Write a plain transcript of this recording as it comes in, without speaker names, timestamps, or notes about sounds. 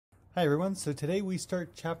Hi everyone, so today we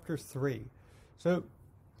start chapter 3. So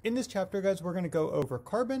in this chapter, guys, we're going to go over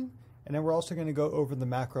carbon, and then we're also going to go over the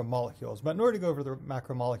macromolecules. But in order to go over the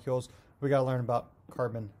macromolecules, we got to learn about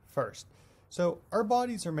carbon first. So our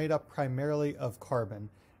bodies are made up primarily of carbon.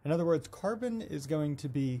 In other words, carbon is going to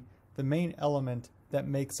be the main element that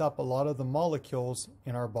makes up a lot of the molecules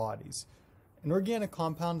in our bodies. An organic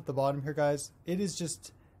compound at the bottom here, guys, it is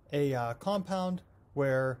just a compound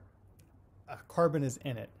where carbon is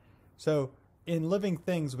in it. So in living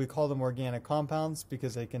things, we call them organic compounds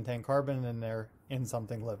because they contain carbon and they're in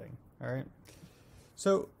something living. All right.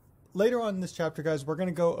 So later on in this chapter, guys, we're going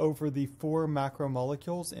to go over the 4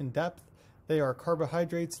 macromolecules in depth. They are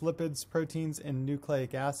carbohydrates, lipids, proteins, and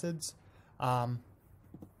nucleic acids.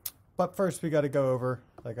 But first, we got to go over,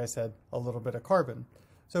 like I said, a little bit of carbon.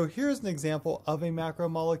 So here's an example of a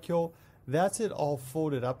macromolecule. That's it all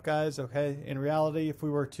folded up, guys. Okay. In reality, if we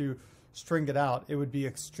were to string it out, it would be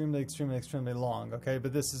extremely long, okay?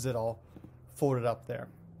 But this is it all folded up there.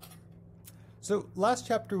 So last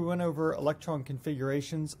chapter we went over electron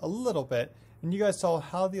configurations a little bit, and you guys saw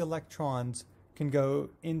how the electrons can go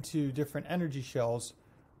into different energy shells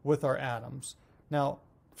with our atoms. Now,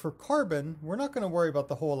 for carbon, we're not going to worry about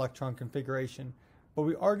the whole electron configuration, but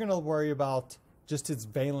we are going to worry about just its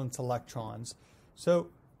valence electrons. So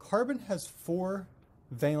carbon has 4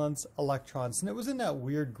 valence electrons, and it was in that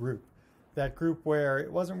weird group. That group where it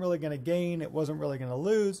wasn't really going to gain, it wasn't really going to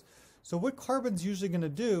lose. So what carbon's usually going to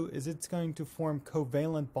do is it's going to form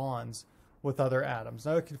covalent bonds with other atoms.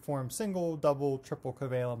 Now it can form single, double, triple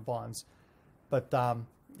covalent bonds, but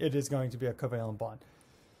it is going to be a covalent bond.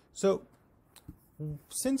 So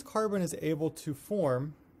since carbon is able to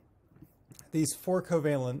form these 4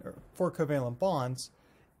 covalent bonds,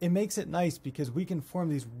 it makes it nice because we can form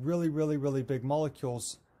these really big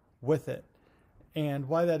molecules with it. And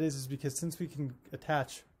why that is because since we can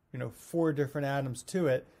attach, 4 different atoms to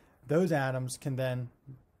it, those atoms can then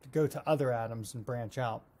go to other atoms and branch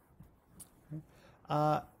out.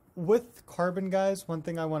 With carbon, guys, one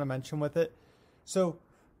thing I want to mention with it, so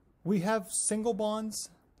we have single bonds,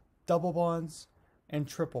 double bonds, and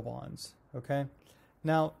triple bonds, okay?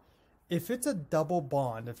 Now, if it's a double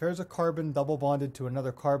bond, if there's a carbon double bonded to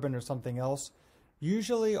another carbon or something else,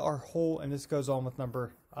 usually our whole, and this goes on with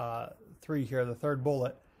number 3 here, the 3rd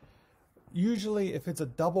bullet. Usually if it's a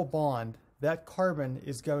double bond, that carbon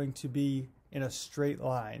is going to be in a straight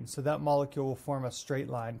line. So that molecule will form a straight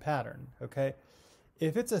line pattern, okay?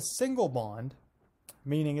 If it's a single bond,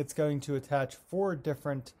 meaning it's going to attach 4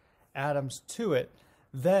 different atoms to it,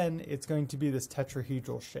 then it's going to be this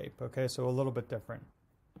tetrahedral shape, okay? So a little bit different.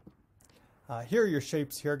 Here are your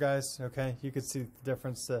shapes here, guys, okay? You can see the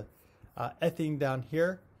difference. The ethene down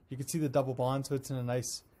here, you can see the double bond, so it's in a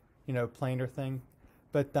nice planar thing.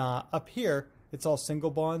 But up here, it's all single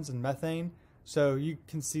bonds and methane. So you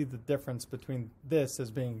can see the difference between this as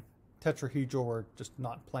being tetrahedral or just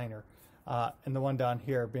not planar, and the one down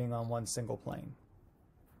here being on one single plane.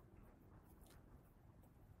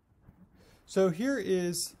 So here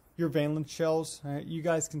is your valence shells. You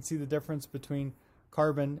guys can see the difference between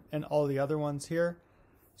carbon and all the other ones here.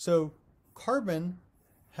 So carbon,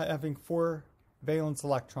 having 4 valence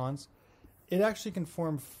electrons, it actually can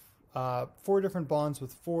form 4 different bonds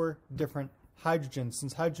with 4 different hydrogens.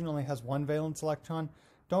 Since hydrogen only has 1 valence electron,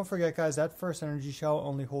 don't forget, guys, that first energy shell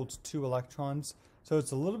only holds 2 electrons. So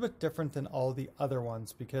it's a little bit different than all the other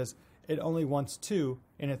ones because it only wants 2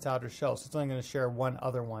 in its outer shell. So it's only going to share 1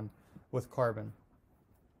 other one with carbon.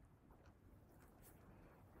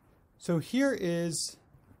 So here is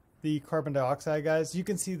the carbon dioxide, guys. You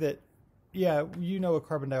can see that, yeah, you know what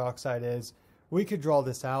carbon dioxide is. We could draw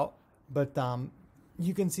this out, but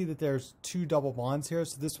you can see that there's 2 double bonds here,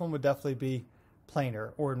 so this one would definitely be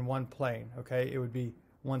planar or in one plane, okay? It would be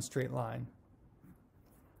one straight line.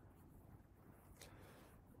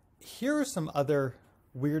 Here are some other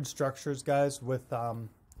weird structures, guys, with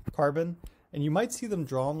carbon, and you might see them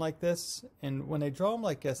drawn like this, and when they draw them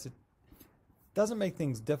like this, it doesn't make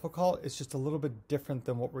things difficult, it's just a little bit different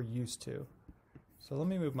than what we're used to. So let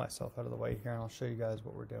me move myself out of the way here, and I'll show you guys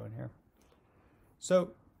what we're doing here.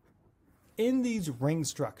 So in these ring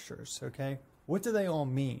structures, okay, what do they all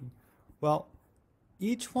mean? Well,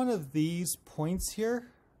 each one of these points here,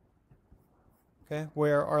 okay,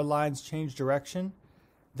 where our lines change direction,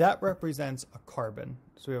 that represents a carbon.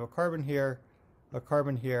 So we have a carbon here, a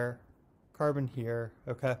carbon here, carbon here,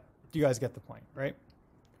 okay? You guys get the point, right?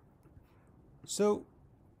 So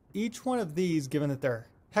each one of these, given that they're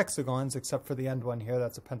hexagons, except for the end one here,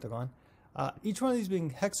 that's a pentagon, each one of these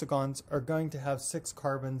being hexagons are going to have 6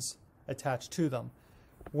 carbons attached to them.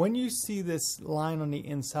 When you see this line on the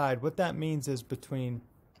inside, what that means is between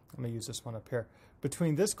let me use this one up here.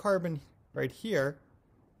 Between this carbon right here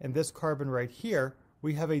and this carbon right here,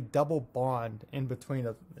 we have a double bond in between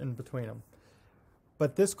them.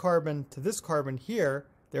 But this carbon to this carbon here,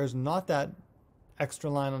 there's not that extra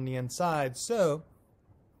line on the inside, so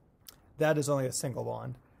that is only a single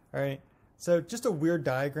bond. All right. So just a weird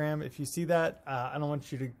diagram. If you see that, I don't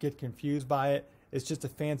want you to get confused by it. It's just a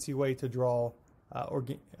fancy way to draw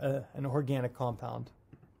an organic compound.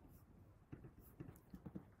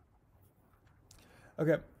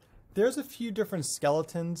 Okay, there's a few different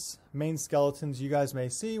skeletons, main skeletons you guys may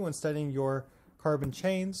see when studying your carbon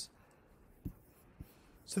chains.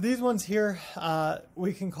 So these ones here,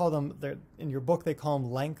 we can call them, in your book they call them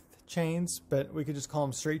length chains, but we could just call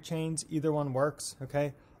them straight chains. Either one works,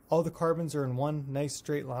 okay? All the carbons are in one nice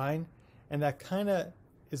straight line, and that kind of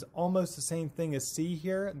is almost the same thing as C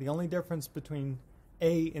here. The only difference between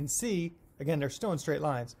A and C, again, they're still in straight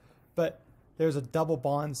lines, but there's a double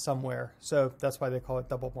bond somewhere, so that's why they call it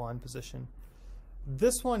double bond position.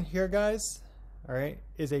 This one here, guys, all right,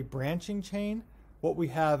 is a branching chain. What we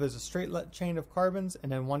have is a straight chain of carbons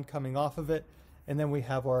and then one coming off of it, and then we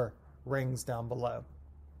have our rings down below.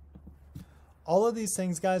 All of these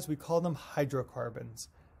things, guys, we call them hydrocarbons.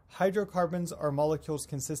 Hydrocarbons are molecules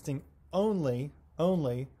consisting only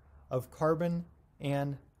of carbon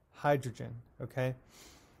and hydrogen, okay?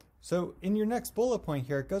 So in your next bullet point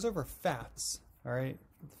here, it goes over fats, all right?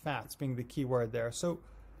 Fats being the key word there. So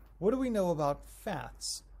what do we know about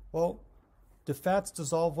fats? Well, do fats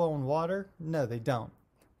dissolve well in water? No, they don't.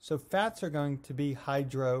 So fats are going to be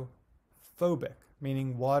hydrophobic,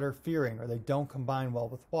 meaning water-fearing, or they don't combine well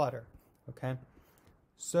with water, okay?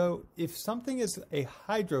 So if something is a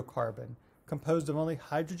hydrocarbon composed of only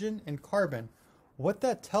hydrogen and carbon, what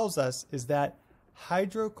that tells us is that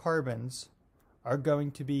hydrocarbons are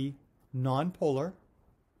going to be nonpolar,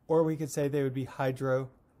 or we could say they would be hydrophobic,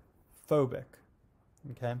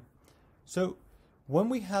 okay? So when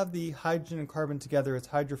we have the hydrogen and carbon together, it's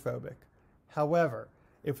hydrophobic. However,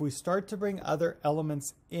 if we start to bring other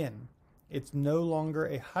elements in, it's no longer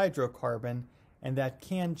a hydrocarbon, and that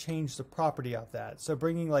can change the property of that. So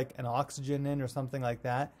bringing like an oxygen in or something like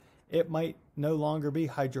that, it might no longer be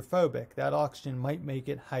hydrophobic. That oxygen might make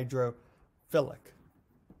it hydrophilic.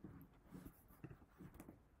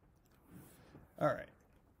 All right.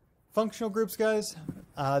 Functional groups, guys.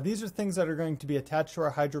 These are things that are going to be attached to our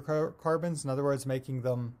hydrocarbons. In other words, making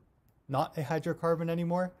them not a hydrocarbon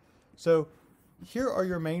anymore. So here are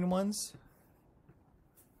your main ones.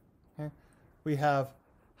 Okay. We have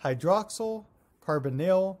hydroxyl,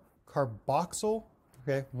 carbonyl, carboxyl.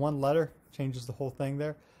 Okay, one letter changes the whole thing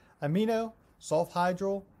there. Amino,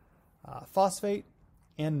 sulfhydryl, phosphate,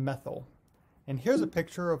 and methyl. And here's a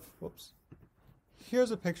picture of,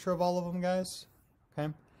 here's a picture of all of them, guys.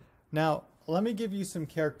 Okay. Now, let me give you some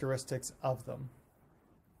characteristics of them.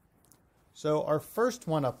 So our first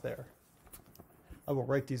one up there, I will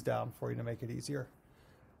write these down for you to make it easier.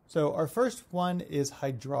 So our first one is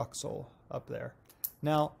hydroxyl up there.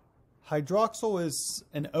 Now, hydroxyl is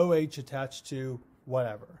an OH attached to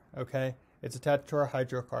whatever, okay? It's attached to our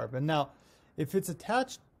hydrocarbon. Now, if it's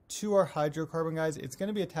attached to our hydrocarbon, guys, it's going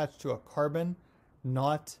to be attached to a carbon,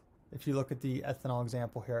 not, if you look at the ethanol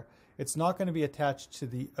example here, it's not going to be attached to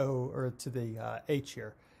the O or to the H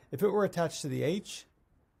here. If it were attached to the H,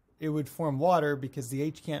 it would form water because the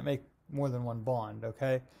H can't make more than one bond,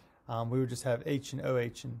 okay? We would just have H and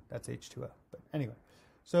OH, and that's H2O. But anyway,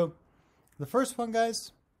 so the first one,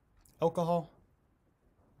 guys, alcohol,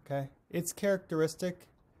 okay? Its characteristic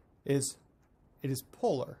is it is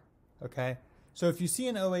polar, okay? So if you see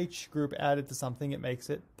an OH group added to something, it makes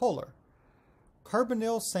it polar.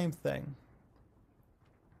 Carbonyl, same thing.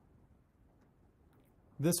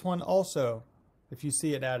 This one also, if you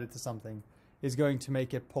see it added to something, is going to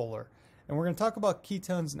make it polar. And we're going to talk about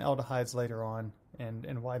ketones and aldehydes later on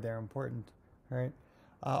and why they're important, all right?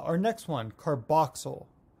 Our next one, carboxyl.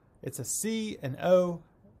 It's a C, an O,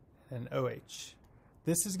 and an OH.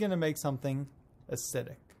 This is going to make something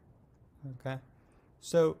acidic, okay?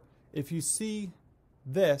 So if you see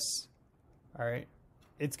this, all right,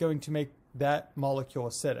 it's going to make that molecule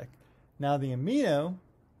acidic. Now the amino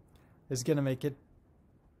is going to make it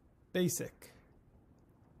basic,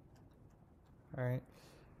 all right?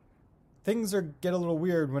 Things get a little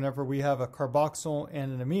weird whenever we have a carboxyl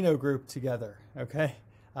and an amino group together, okay?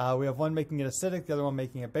 We have one making it acidic, the other one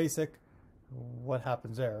making it basic. What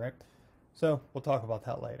happens there, right? So we'll talk about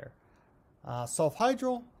that later.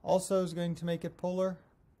 Sulfhydryl also is going to make it polar.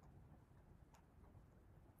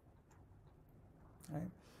 All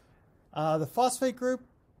right. The phosphate group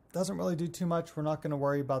doesn't really do too much. We're not going to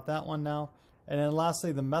worry about that one now. And then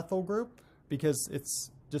lastly, the methyl group, because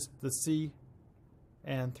it's just the C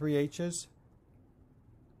and 3 H's,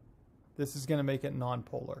 this is going to make it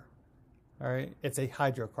nonpolar. All right, it's a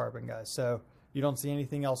hydrocarbon, guys. So you don't see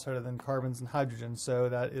anything else other than carbons and hydrogen, so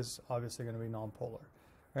that is obviously going to be nonpolar.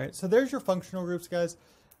 All right, so there's your functional groups, guys.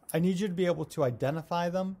 I need you to be able to identify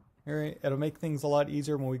them. All right, it'll make things a lot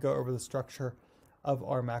easier when we go over the structure of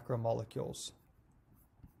our macromolecules.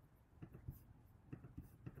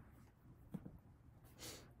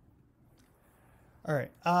 All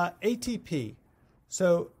right, ATP.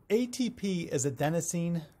 So ATP is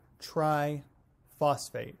adenosine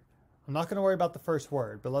triphosphate. I'm not going to worry about the first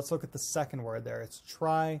word, but let's look at the second word there. It's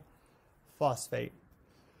triphosphate.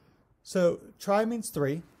 So tri means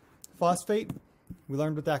 3. Phosphate, we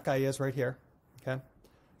learned what that guy is right here. Okay.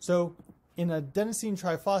 So in adenosine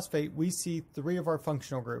triphosphate, we see 3 of our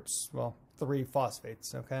functional groups. Well, 3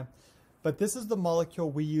 phosphates. Okay. But this is the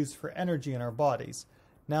molecule we use for energy in our bodies.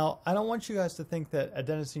 Now, I don't want you guys to think that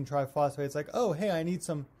adenosine triphosphate is like, oh, hey, I need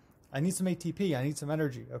some ATP, I need some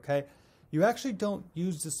energy, okay? You actually don't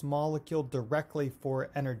use this molecule directly for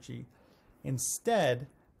energy. Instead,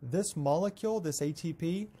 this molecule, this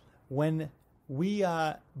ATP, when we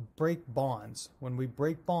break bonds in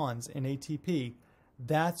ATP,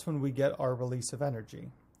 that's when we get our release of energy,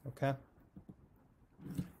 okay?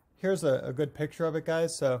 Here's a good picture of it,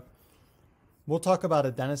 guys. So we'll talk about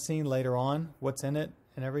adenosine later on, what's in it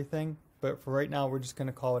and everything, but for right now we're just going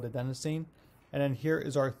to call it adenosine. And then here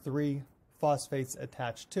is our 3 phosphates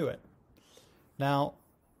attached to it. Now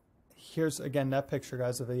here's again that picture,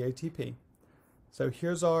 guys, of the ATP. So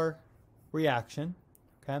here's our reaction.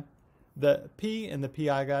 Okay, the P and the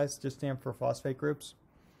PI, guys, just stand for phosphate groups.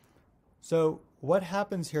 So what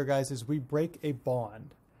happens here, guys, is we break a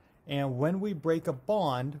bond, and when we break a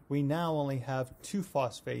bond, we now only have 2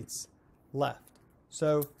 phosphates left.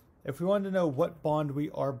 So if we wanted to know what bond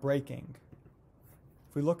we are breaking,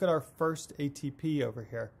 if we look at our first ATP over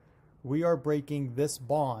here, we are breaking this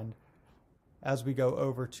bond as we go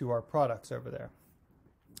over to our products over there.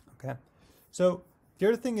 Okay, so the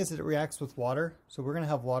other thing is that it reacts with water. So we're going to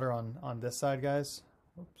have water on this side, guys.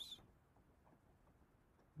 Oops.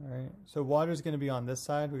 All right, so water is going to be on this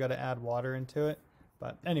side. We got to add water into it.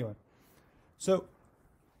 But anyway, so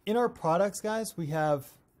in our products, guys, we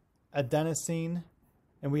have adenosine,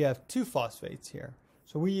 and we have 2 phosphates here.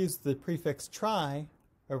 So we use the prefix tri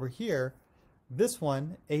over here. This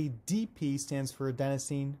one, ADP, stands for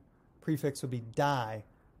adenosine. Prefix would be di,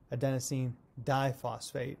 adenosine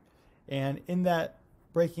diphosphate. And in that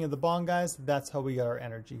breaking of the bond, guys, that's how we get our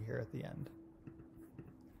energy here at the end.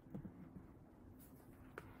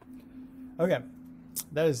 Okay,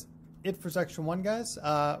 that is it for section 1, guys.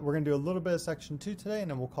 We're going to do a little bit of section 2 today,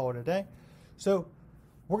 and then we'll call it a day. So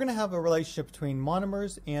we're going to have a relationship between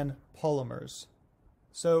monomers and polymers.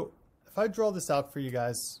 So if I draw this out for you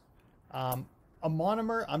guys, a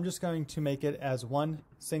monomer, I'm just going to make it as one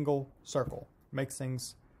single circle. Makes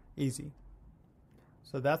things easy.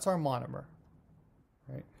 So that's our monomer.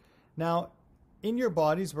 Right? Now, in your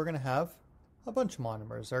bodies, we're going to have a bunch of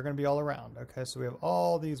monomers. They're going to be all around. Okay, so we have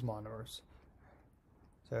all these monomers.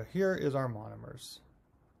 So here is our monomers.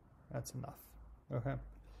 That's enough. Okay.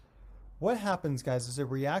 What happens, guys, is a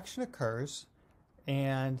reaction occurs,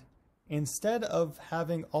 and instead of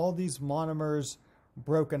having all these monomers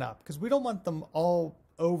broken up, because we don't want them all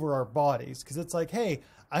over our bodies, because it's like, hey,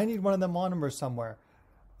 I need one of them monomers somewhere.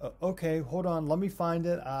 Okay, hold on, let me find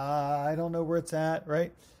it. I don't know where it's at,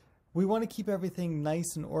 right? We want to keep everything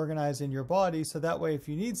nice and organized in your body, so that way if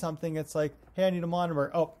you need something, it's like, hey, I need a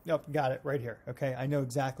monomer. Oh, yep, got it right here. Okay, I know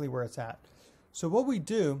exactly where it's at. So what we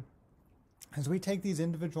do is we take these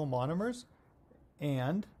individual monomers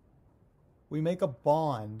and we make a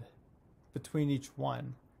bond between each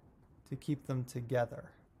one to keep them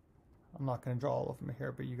together. I'm not going to draw all of them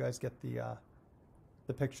here, but you guys get the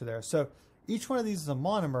picture there. So each one of these is a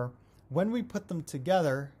monomer. When we put them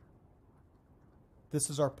together, this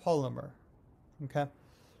is our polymer. Okay.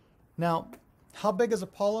 Now, how big is a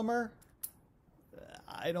polymer?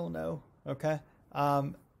 I don't know. Okay.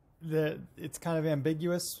 It's kind of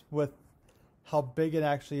ambiguous with how big it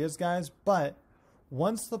actually is, guys, but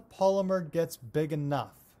once the polymer gets big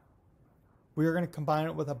enough, we are going to combine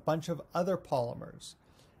it with a bunch of other polymers.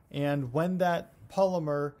 And when that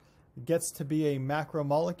polymer gets to be a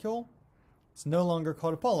macromolecule, it's no longer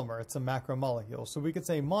called a polymer, it's a macromolecule. So we could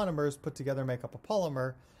say monomers put together make up a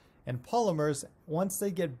polymer, and polymers, once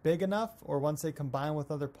they get big enough or once they combine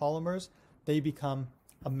with other polymers, they become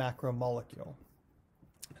a macromolecule.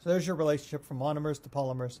 So there's your relationship from monomers to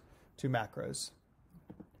polymers to macros.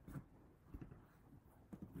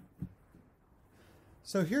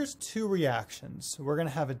 So here's 2 reactions. We're going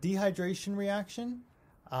to have a dehydration reaction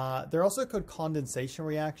They're also called condensation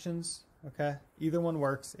reactions. Okay, either one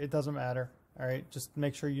works. It doesn't matter. All right, just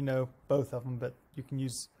make sure you know both of them, but you can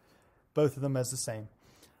use both of them as the same.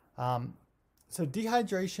 So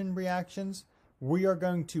dehydration reactions, we are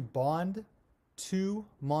going to bond two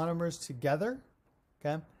monomers together,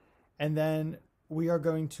 okay? And then we are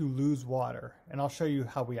going to lose water. And I'll show you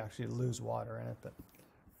how we actually lose water in it, but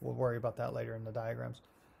we'll worry about that later in the diagrams.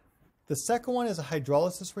 The second one is a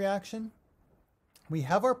hydrolysis reaction. We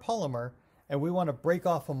have our polymer and we want to break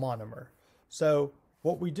off a monomer. So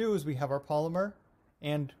what we do is we have our polymer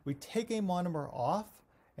and we take a monomer off.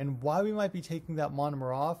 And why we might be taking that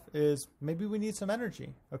monomer off is maybe we need some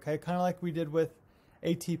energy, okay? Kind of like we did with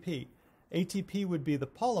ATP. ATP would be the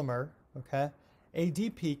polymer, okay?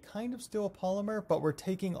 ADP, kind of still a polymer, but we're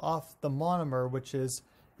taking off the monomer, which is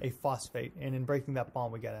a phosphate. And in breaking that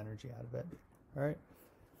bond, we get energy out of it, all right?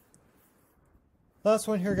 Last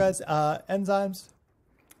one here, guys, enzymes.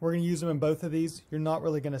 We're going to use them in both of these. You're not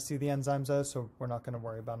really going to see the enzymes though, so we're not going to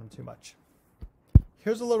worry about them too much.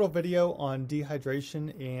 Here's a little video on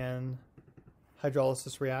dehydration and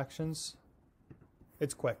hydrolysis reactions.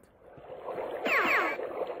 It's quick.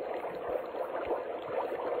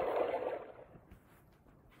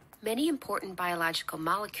 Many important biological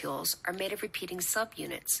molecules are made of repeating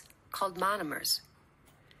subunits, called monomers.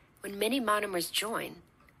 When many monomers join,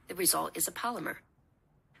 the result is a polymer.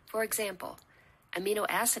 For example, amino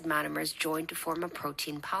acid monomers join to form a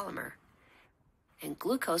protein polymer, and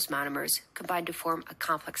glucose monomers combine to form a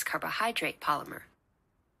complex carbohydrate polymer.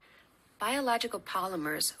 Biological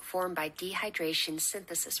polymers form by dehydration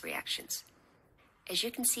synthesis reactions. As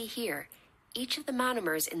you can see here, each of the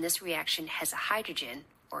monomers in this reaction has a hydrogen,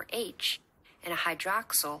 or H, and a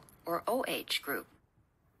hydroxyl, or OH group.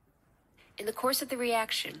 In the course of the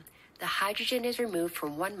reaction, the hydrogen is removed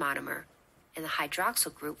from one monomer and the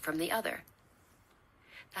hydroxyl group from the other.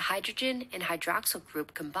 The hydrogen and hydroxyl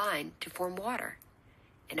group combine to form water,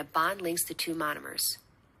 and a bond links the two monomers.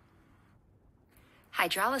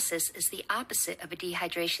 Hydrolysis is the opposite of a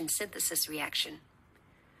dehydration synthesis reaction.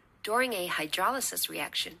 During a hydrolysis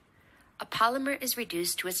reaction, a polymer is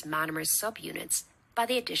reduced to its monomer subunits by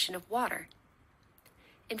the addition of water.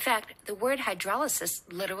 In fact, the word hydrolysis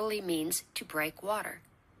literally means to break water.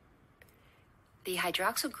 The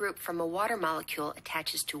hydroxyl group from a water molecule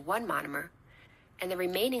attaches to one monomer, and the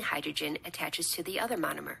remaining hydrogen attaches to the other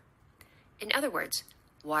monomer. In other words,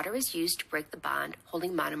 water is used to break the bond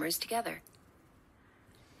holding monomers together.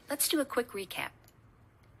 Let's do a quick recap.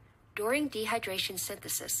 During dehydration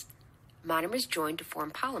synthesis, monomers join to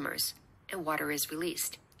form polymers, and water is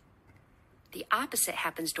released. The opposite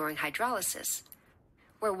happens during hydrolysis,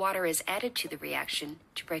 where water is added to the reaction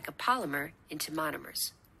to break a polymer into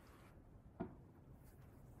monomers.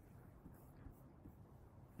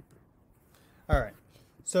 All right,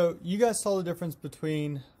 so you guys saw the difference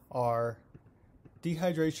between our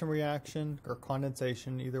dehydration reaction or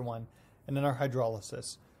condensation, either one, and then our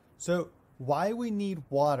hydrolysis. So why we need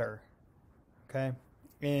water, okay,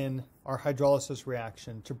 in our hydrolysis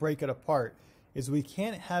reaction to break it apart is we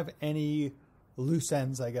can't have any loose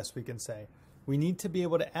ends, I guess we can say. We need to be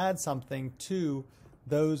able to add something to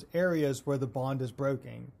those areas where the bond is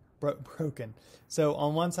broken. So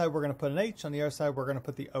on one side, we're going to put an H. On the other side, we're going to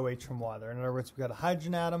put the OH from water. In other words, we've got a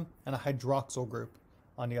hydrogen atom and a hydroxyl group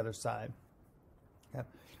on the other side. Okay.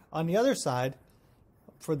 On the other side,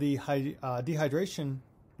 for the dehydration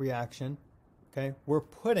reaction, okay, we're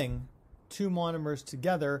putting two monomers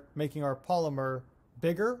together, making our polymer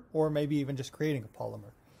bigger, or maybe even just creating a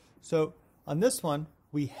polymer. So on this one,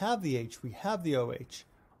 we have the H, we have the OH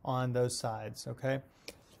on those sides, okay?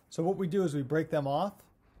 So what we do is we break them off,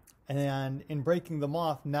 and in breaking them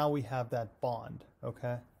off, now we have that bond,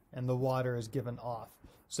 okay? And the water is given off.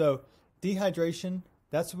 So dehydration,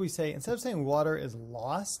 that's what we say. Instead of saying water is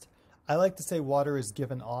lost, I like to say water is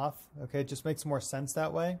given off, okay? It just makes more sense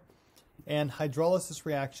that way. And hydrolysis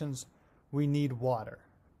reactions, we need water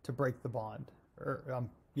to break the bond.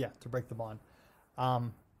 To break the bond.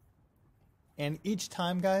 And each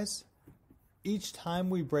time, guys, each time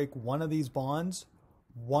we break one of these bonds,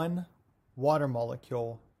 one water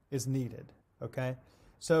molecule is needed, okay?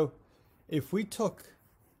 So if we took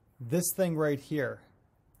this thing right here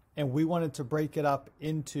and we wanted to break it up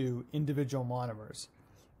into individual monomers,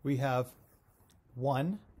 we have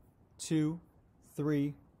 1, 2,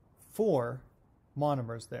 3, 4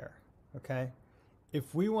 monomers there, okay?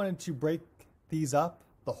 If we wanted to break these up,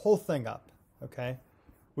 the whole thing up, okay,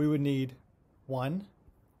 we would need 1,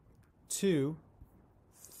 2,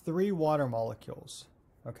 3 water molecules,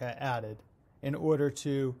 okay, added in order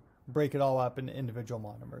to break it all up into individual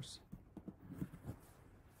monomers.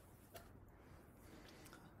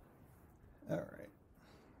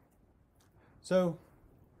 So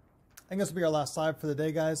I think this will be our last slide for the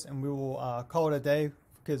day, guys, and we will call it a day,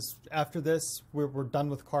 because after this, we're done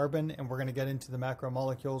with carbon, and we're going to get into the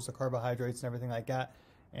macromolecules, the carbohydrates, and everything like that,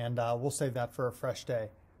 and we'll save that for a fresh day.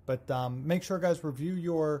 But make sure, guys, review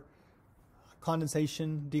your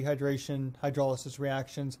condensation, dehydration, hydrolysis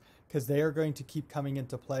reactions, because they are going to keep coming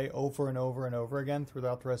into play over and over and over again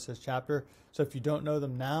throughout the rest of this chapter. So if you don't know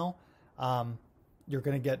them now, you're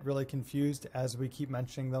going to get really confused as we keep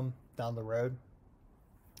mentioning them down the road.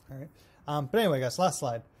 All right. But anyway, guys, last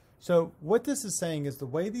slide. So what this is saying is the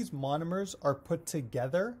way these monomers are put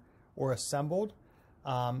together or assembled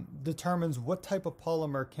determines what type of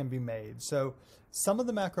polymer can be made. So some of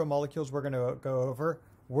the macromolecules we're going to go over,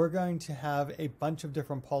 we're going to have a bunch of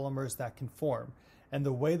different polymers that can form. And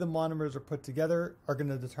the way the monomers are put together are going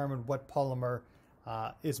to determine what polymer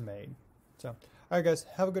is made. So, all right, guys,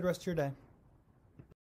 have a good rest of your day.